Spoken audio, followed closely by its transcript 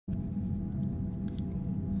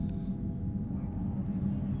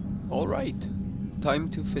Alright, time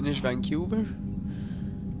to finish Vancouver.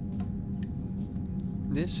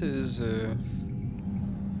 This is an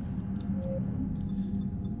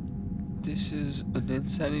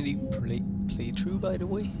insanity playthrough, by the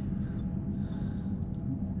way.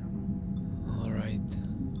 Alright,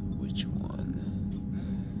 which one?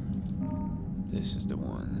 This is the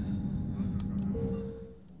one.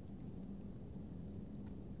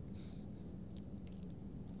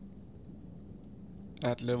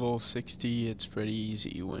 At level 60, it's pretty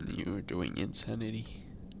easy when you're doing insanity,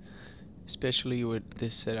 especially with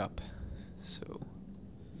this setup. So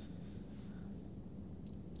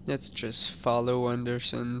let's just follow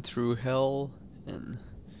Anderson through hell and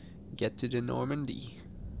get to the Normandy.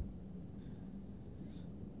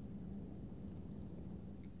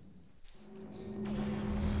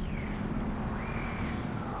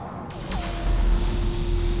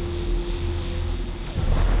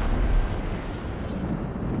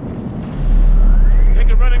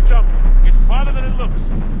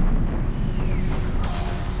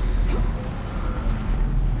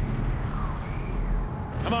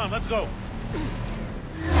 Come on, let's go.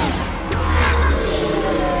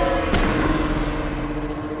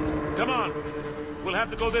 Come on. We'll have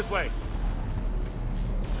to go this way.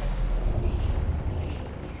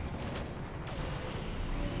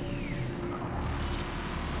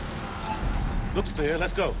 Looks clear.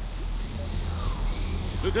 Let's go.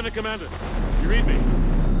 Lieutenant Commander, you read me?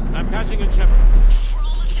 I'm patching in Shepard. We're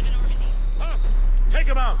almost to the Normandy. Husks, take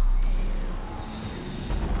him out!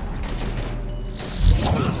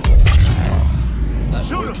 That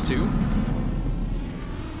Shoot works him. too.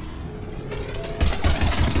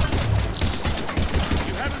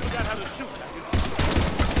 You haven't forgot how to shoot, have you?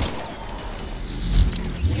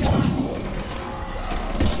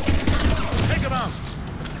 Take him out!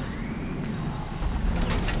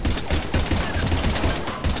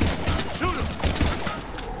 Shoot him!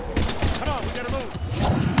 Come on, we gotta move!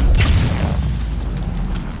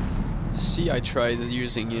 See, I tried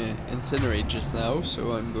using Incinerate just now,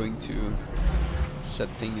 so I'm going to set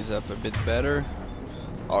things up a bit better.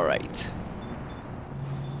 Alright.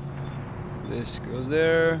 This goes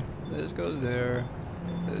there, this goes there,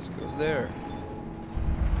 this goes there.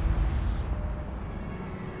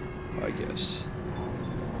 I guess.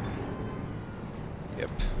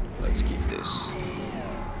 Yep, let's keep this.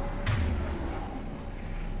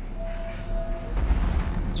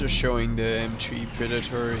 Just showing the M3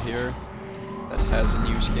 Predator here that has a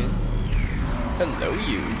new skin. Hello,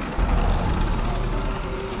 you.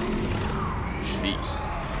 Jeez.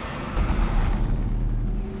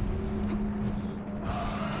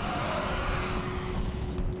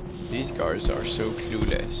 These guards are so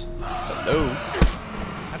clueless. Hello.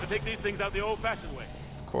 Have to take these things out the old-fashioned way.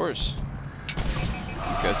 Of course.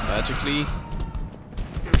 Because magically...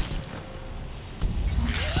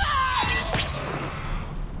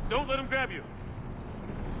 Don't let him grab you.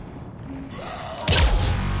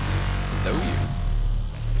 Hello, you.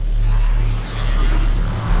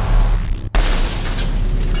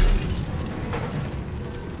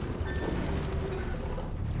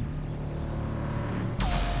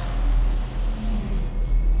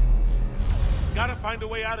 Gotta find a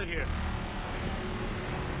way out of here.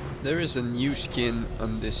 There is a new skin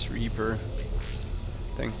on this Reaper,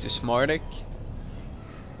 thanks to Smartek.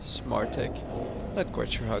 Not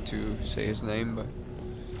quite sure how to say his name, but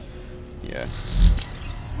yeah.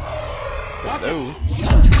 Hello.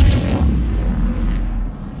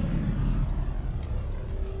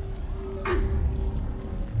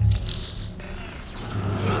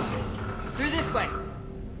 Through this way.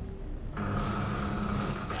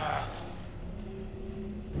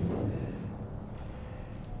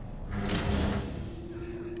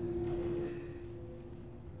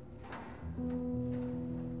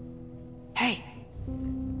 Hey.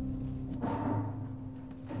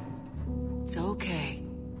 It's okay.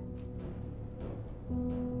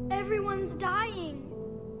 Everyone's dying.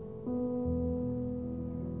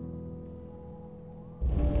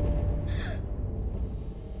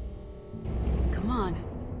 Come on.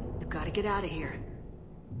 We've got to get out of here.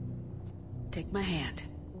 Take my hand.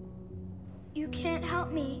 You can't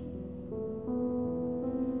help me.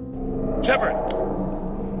 Shepard!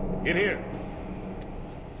 In here.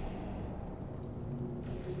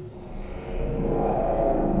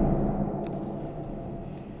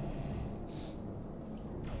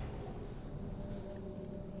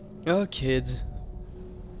 Oh, kids.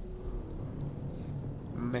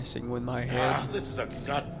 Messing with my head. This is a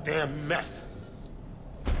goddamn mess.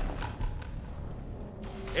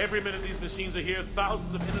 Every minute these machines are here,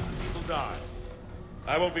 thousands of innocent people die.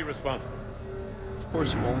 I won't be responsible. Of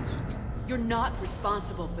course you won't. You're not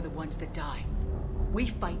responsible for the ones that die. We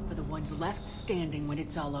fight for the ones left standing when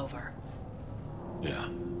it's all over. Yeah.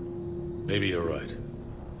 Maybe you're right.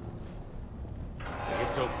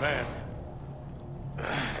 It's so fast.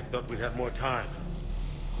 I thought we'd have more time.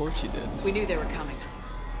 Of course you did. We knew they were coming.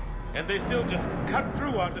 And they still just cut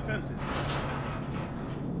through our defenses.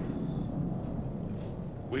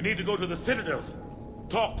 We need to go to the Citadel.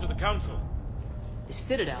 Talk to the Council. The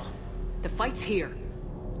Citadel. The fight's here.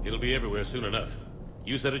 It'll be everywhere soon enough.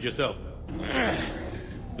 You said it yourself.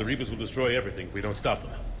 The Reapers will destroy everything if we don't stop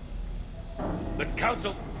them. The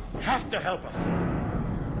Council has to help us.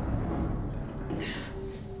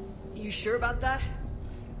 You sure about that?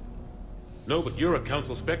 No, but you're a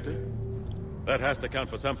Council Spectre. That has to count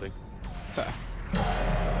for something. Ha.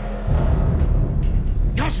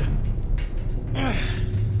 Gotcha!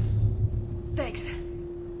 Thanks.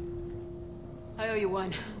 I owe you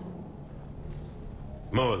one.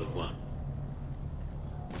 More than one.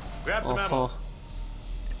 Grab some ammo.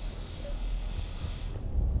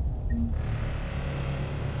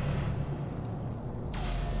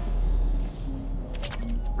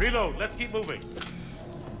 Reload, let's keep moving.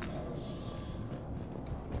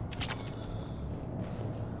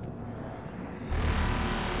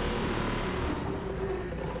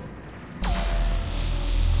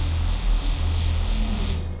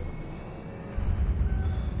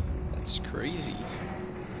 That's crazy.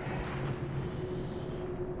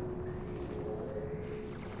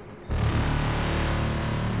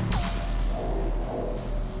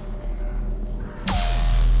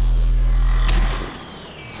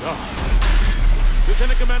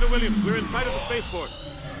 Lieutenant Commander Williams, we're in sight of the spaceport.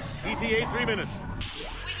 ETA 3 minutes.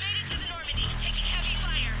 We've made it to the Normandy, taking heavy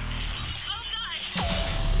fire. Oh god!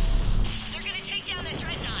 They're gonna take down that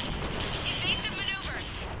dreadnought. Invasive maneuvers.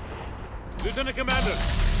 Lieutenant Commander,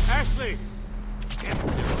 Ashley! Damn,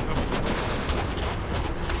 there's trouble.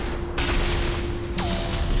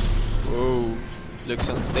 Whoa, looks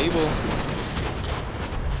unstable.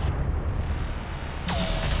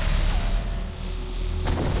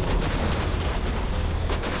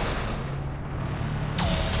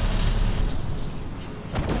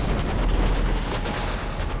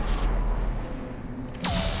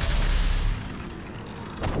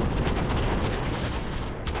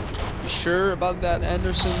 Sure about that,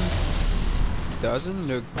 Anderson? Doesn't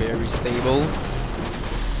look very stable.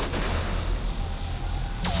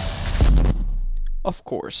 Of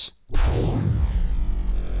course.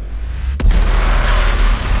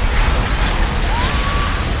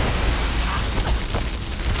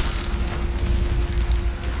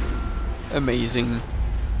 Amazing.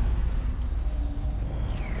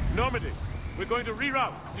 Normandy, we're going to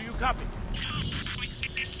reroute. Do you copy?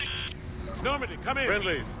 Normandy, come in.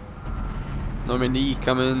 Friendlies. Normandy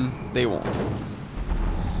coming, they won't.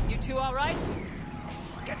 You two all right?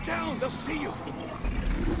 Get down, they'll see you.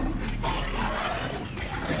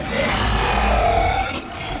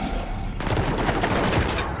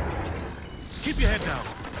 Keep your head down.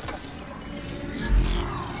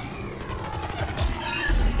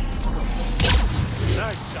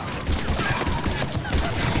 Nice job.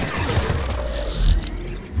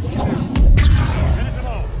 Finish them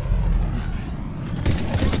all.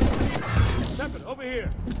 Shepard, over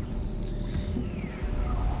here.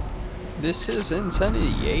 This is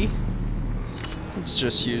insanity, eh? Let's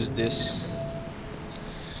just use this.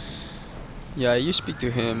 Yeah, you speak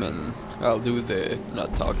to him and I'll do the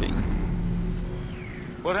not talking.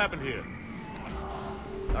 What happened here?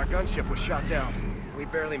 Our gunship was shot down. We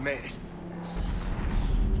barely made it.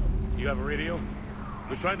 You have a radio?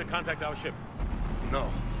 We're trying to contact our ship.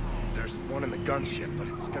 No. There's one in the gunship, but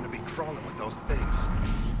it's gonna be crawling with those things.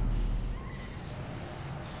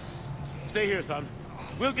 Stay here, son.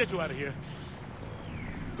 We'll get you out of here.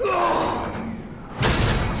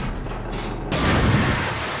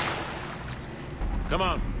 Come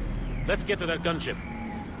on. Let's get to that gunship.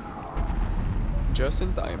 Just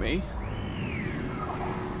in time, eh?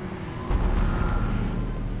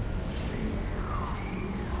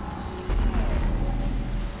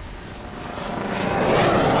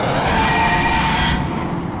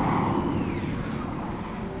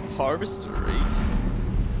 Harvestory.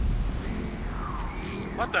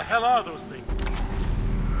 What the hell are those things?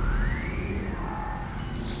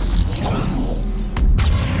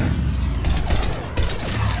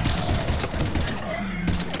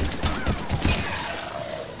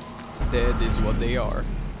 That is what they are.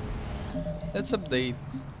 Let's update.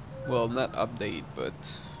 Well, not update, but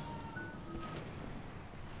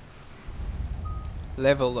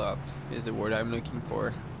level up is the word I'm looking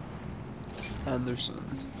for. Anderson.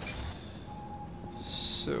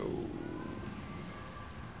 So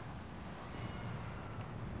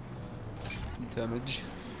damage.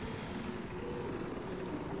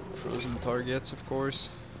 Frozen targets, of course.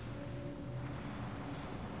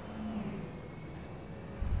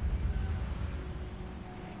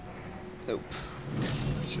 Nope.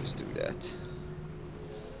 Let's just do that.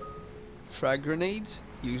 Frag grenades,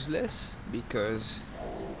 useless, because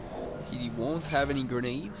he won't have any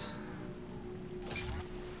grenades.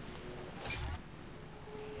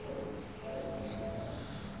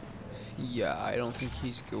 Yeah, I don't think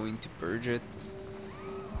he's going to purge it.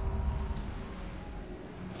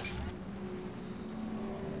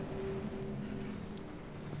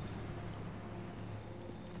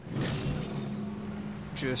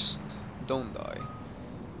 Just don't die.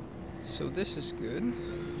 So this is good.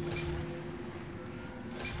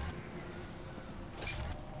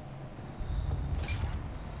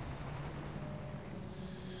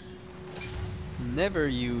 Never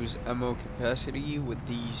use ammo capacity with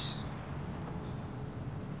these.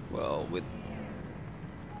 Well, with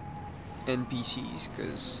NPCs,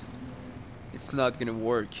 because it's not gonna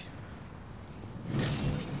work.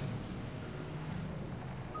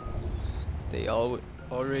 They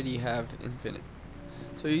already have infinite.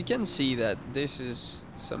 So you can see that this is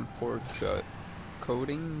some poor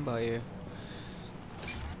coding by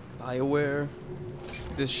BioWare.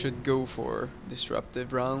 This should go for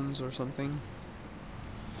disruptive rounds or something.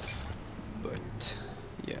 But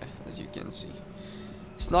yeah, as you can see.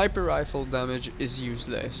 Sniper rifle damage is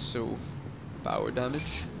useless, so power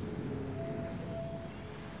damage.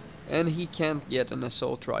 And he can't get an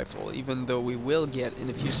assault rifle, even though we will get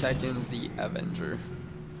in a few seconds the Avenger.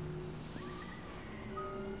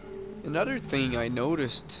 Another thing I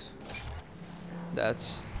noticed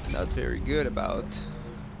that's not very good about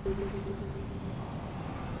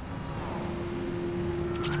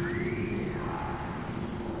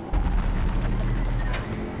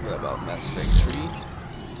Mass Effect 3.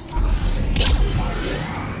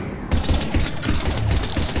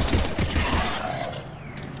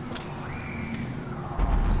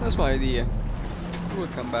 That's my idea. We'll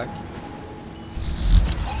come back.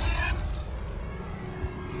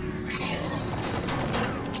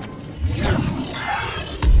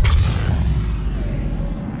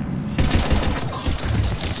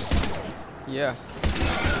 Yeah.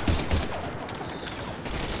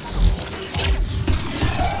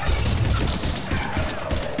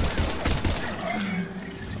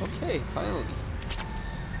 Okay, finally.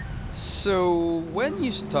 So when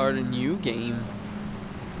you start a new game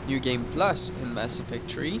plus in Mass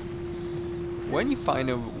Effect 3, when you find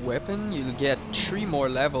a weapon, you'll get 3 more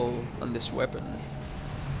level on this weapon.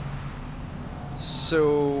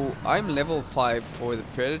 So I'm level 5 for the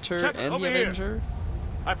Predator Check, and the over here. Avenger.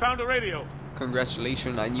 I found a radio.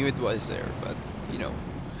 Congratulations, I knew it was there, but you know.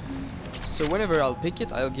 So whenever I'll pick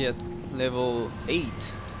it, I'll get level 8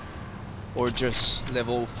 or just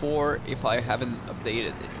level 4 if I haven't updated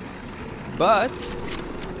it. But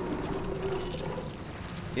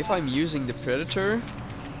if I'm using the Predator,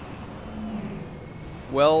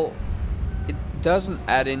 well, it doesn't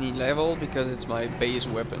add any level because it's my base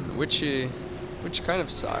weapon, which kind of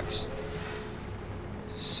sucks.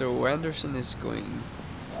 So Anderson is going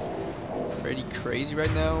pretty crazy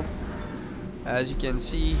right now. As you can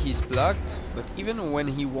see, he's blocked, but even when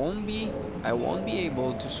he won't be, I won't be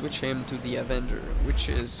able to switch him to the Avenger, which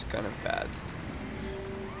is kind of bad.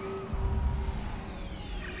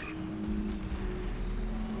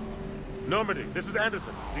 Normandy, this is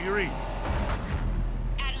Anderson. Do you read?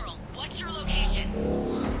 Admiral, what's your location?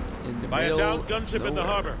 In the By a middle, downed gunship in the nowhere.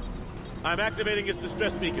 harbor. I'm activating its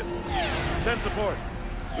distress beacon. Send support.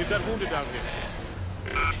 We've got wounded down here.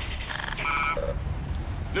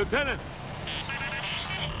 Lieutenant!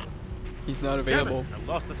 He's not Damn available. it, I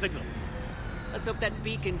lost the signal. Let's hope that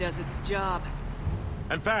beacon does its job.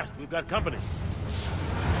 And fast, we've got company.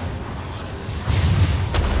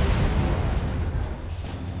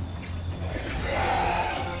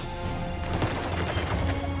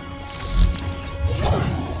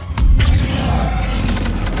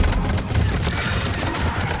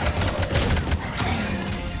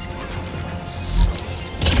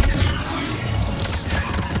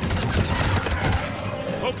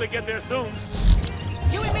 Hope they get there soon.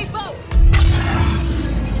 You and me both!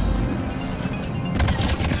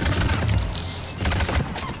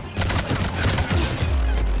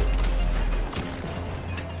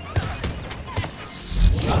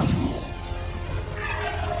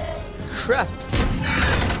 Crap!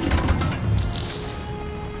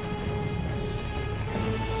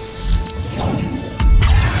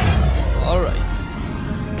 Alright.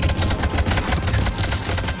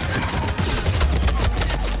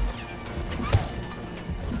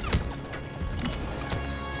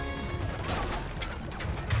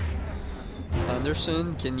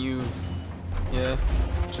 Anderson, can you... Yeah,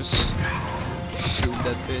 just shoot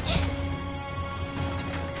that bitch.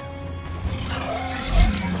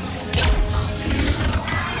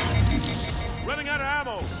 Running out of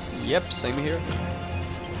ammo! Yep, same here.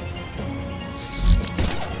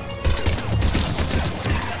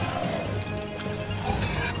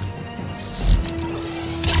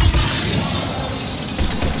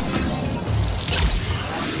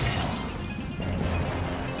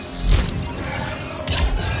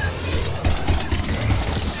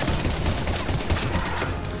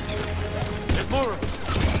 There's more of them!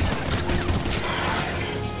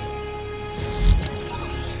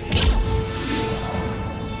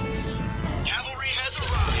 Cavalry has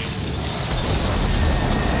arrived.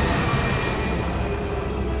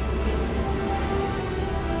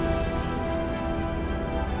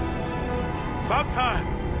 About time!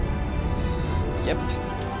 Yep.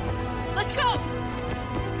 Let's go!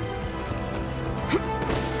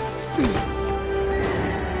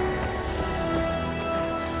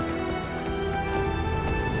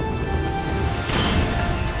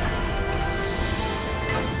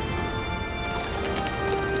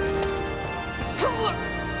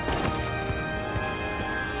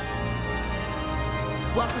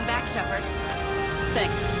 Welcome back, Shepard.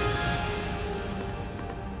 Thanks.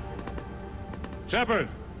 Shepard!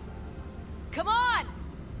 Come on!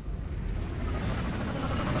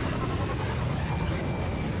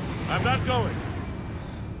 I'm not going.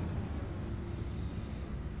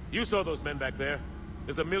 You saw those men back there.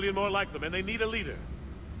 There's a million more like them, and they need a leader.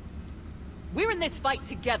 We're in this fight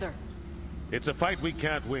together. It's a fight we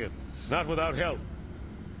can't win. Not without help.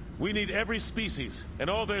 We need every species, and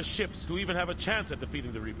all their ships, to even have a chance at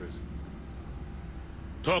defeating the Reapers.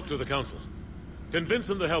 Talk to the Council. Convince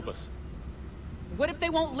them to help us. What if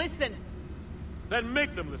they won't listen? Then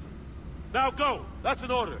make them listen. Now go! That's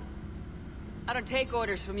an order! I don't take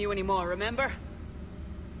orders from you anymore, remember?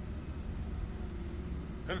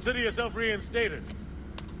 Consider yourself reinstated,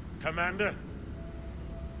 Commander.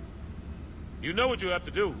 You know what you have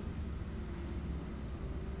to do.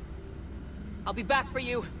 I'll be back for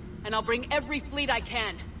you, and I'll bring every fleet I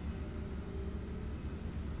can.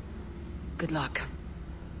 Good luck.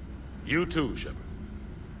 You too, Shepard.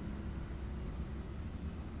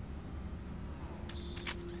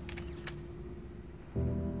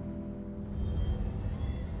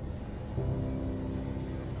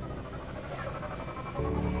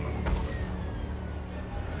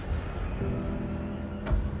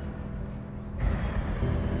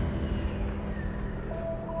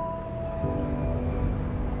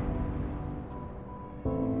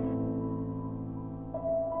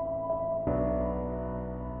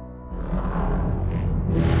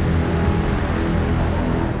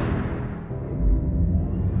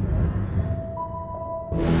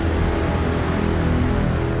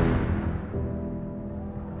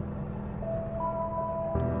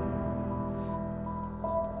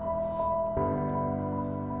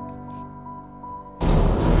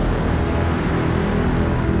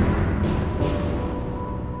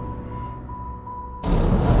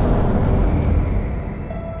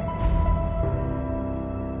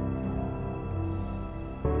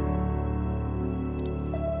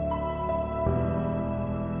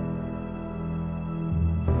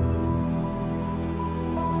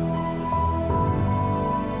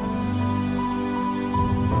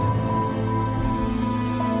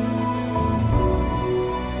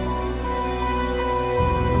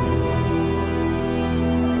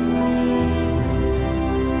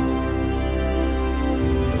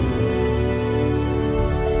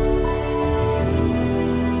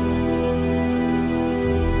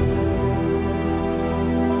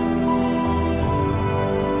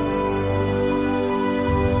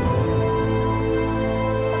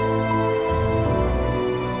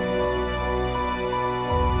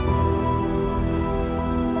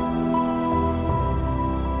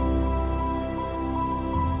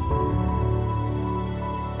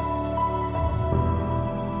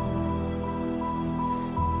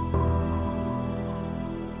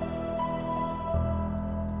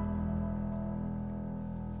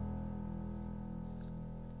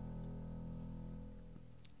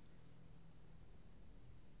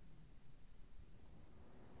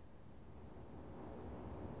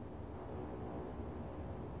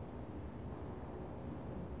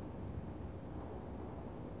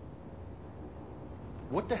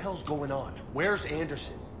 What the hell's going on? Where's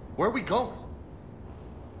Anderson? Where are we going?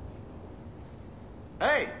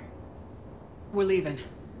 Hey! We're leaving.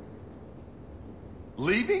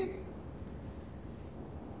 Leaving?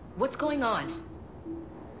 What's going on?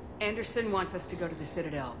 Anderson wants us to go to the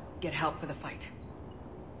Citadel, get help for the fight.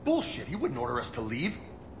 Bullshit, he wouldn't order us to leave.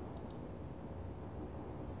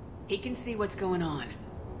 He can see what's going on.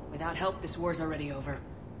 Without help, this war's already over.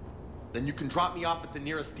 Then you can drop me off at the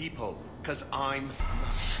nearest depot, cause I'm...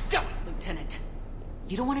 Stop it, Lieutenant!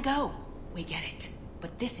 You don't want to go. We get it.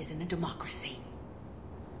 But this isn't a democracy.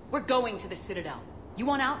 We're going to the Citadel. You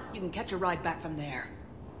want out, you can catch a ride back from there.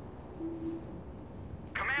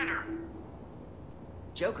 Commander!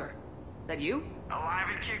 Joker, that you? Alive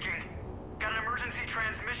and kicking. Got an emergency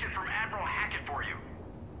transmission from Admiral Hackett for you.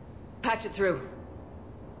 Patch it through.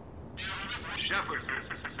 Shepard,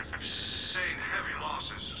 sustained heavy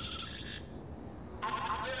losses. The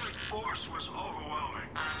force was overwhelming.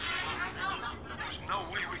 There's no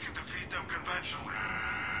way we can defeat them conventionally.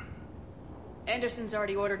 Anderson's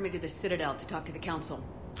already ordered me to the Citadel to talk to the Council.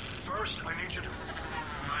 First, I need you to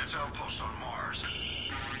Alliance outpost on Mars.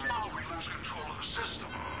 We lose control of the system.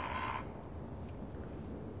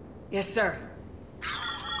 Yes, sir.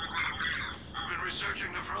 We've been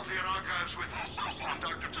researching the Prothean archives with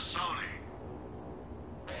Dr. Tassoni.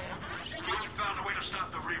 We found a way to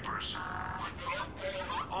stop the Reapers.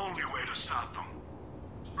 The only way to stop them.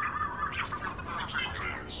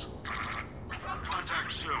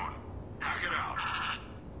 Contact soon. Hack it out.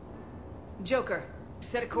 Joker,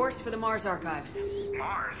 set a course for the Mars archives.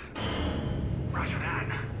 Mars? Roger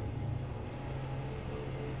that.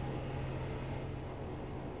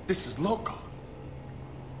 This is loco.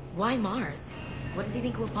 Why Mars? What does he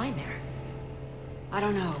think we'll find there? I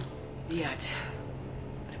don't know. Yet.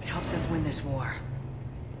 But if it helps us win this war...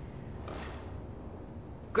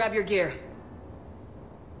 Grab your gear.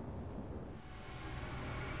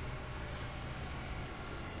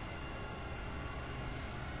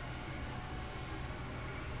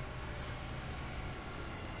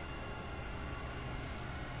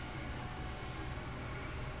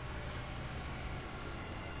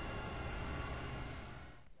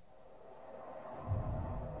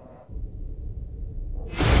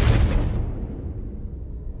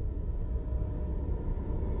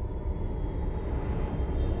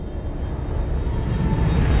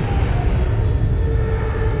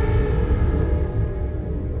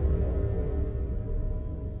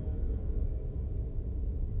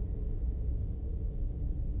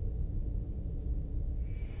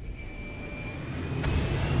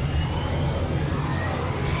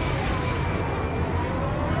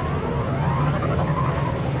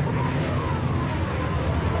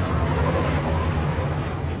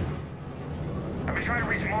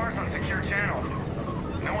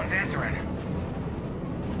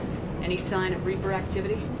 Any sign of Reaper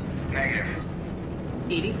activity? Negative.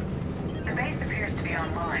 Edie? The base appears to be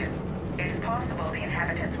online. It's possible the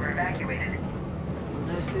inhabitants were evacuated. We'll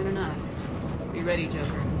know soon enough. Be ready,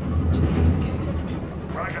 Joker. Just in case.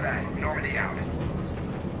 Roger that. Normandy out.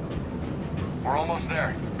 We're almost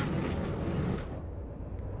there.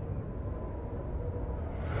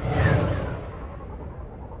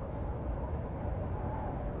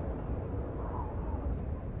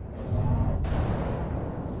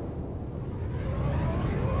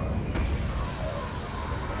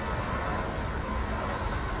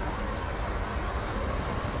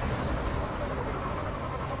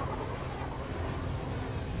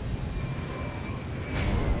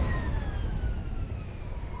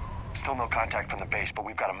 Still no contact from the base, but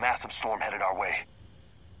we've got a massive storm headed our way.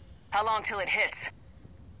 How long till it hits?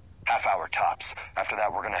 Half hour tops. After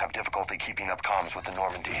that, we're gonna have difficulty keeping up comms with the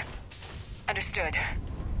Normandy. Understood.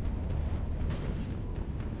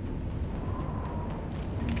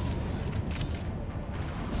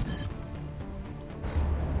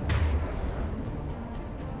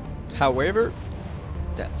 However,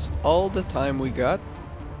 that's all the time we got.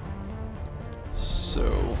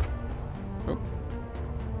 So... Oh.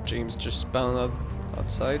 James just spawned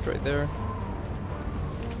outside right there.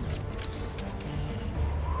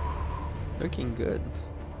 Looking good.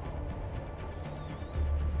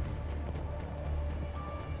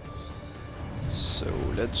 So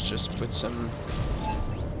let's just put some...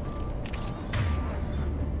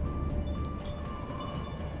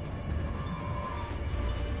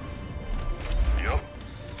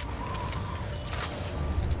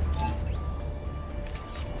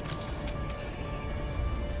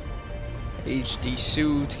 HD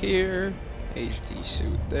suit here, HD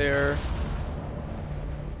suit there.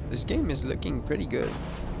 This game is looking pretty good.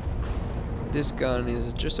 This gun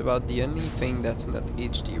is just about the only thing that's not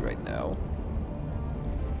HD right now.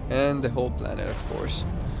 And the whole planet, of course.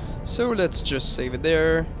 So let's just save it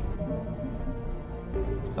there.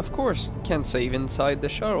 Of course, can't save inside the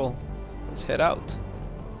shuttle. Let's head out.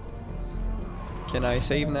 Can I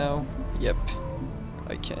save now? Yep,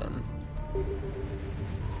 I can.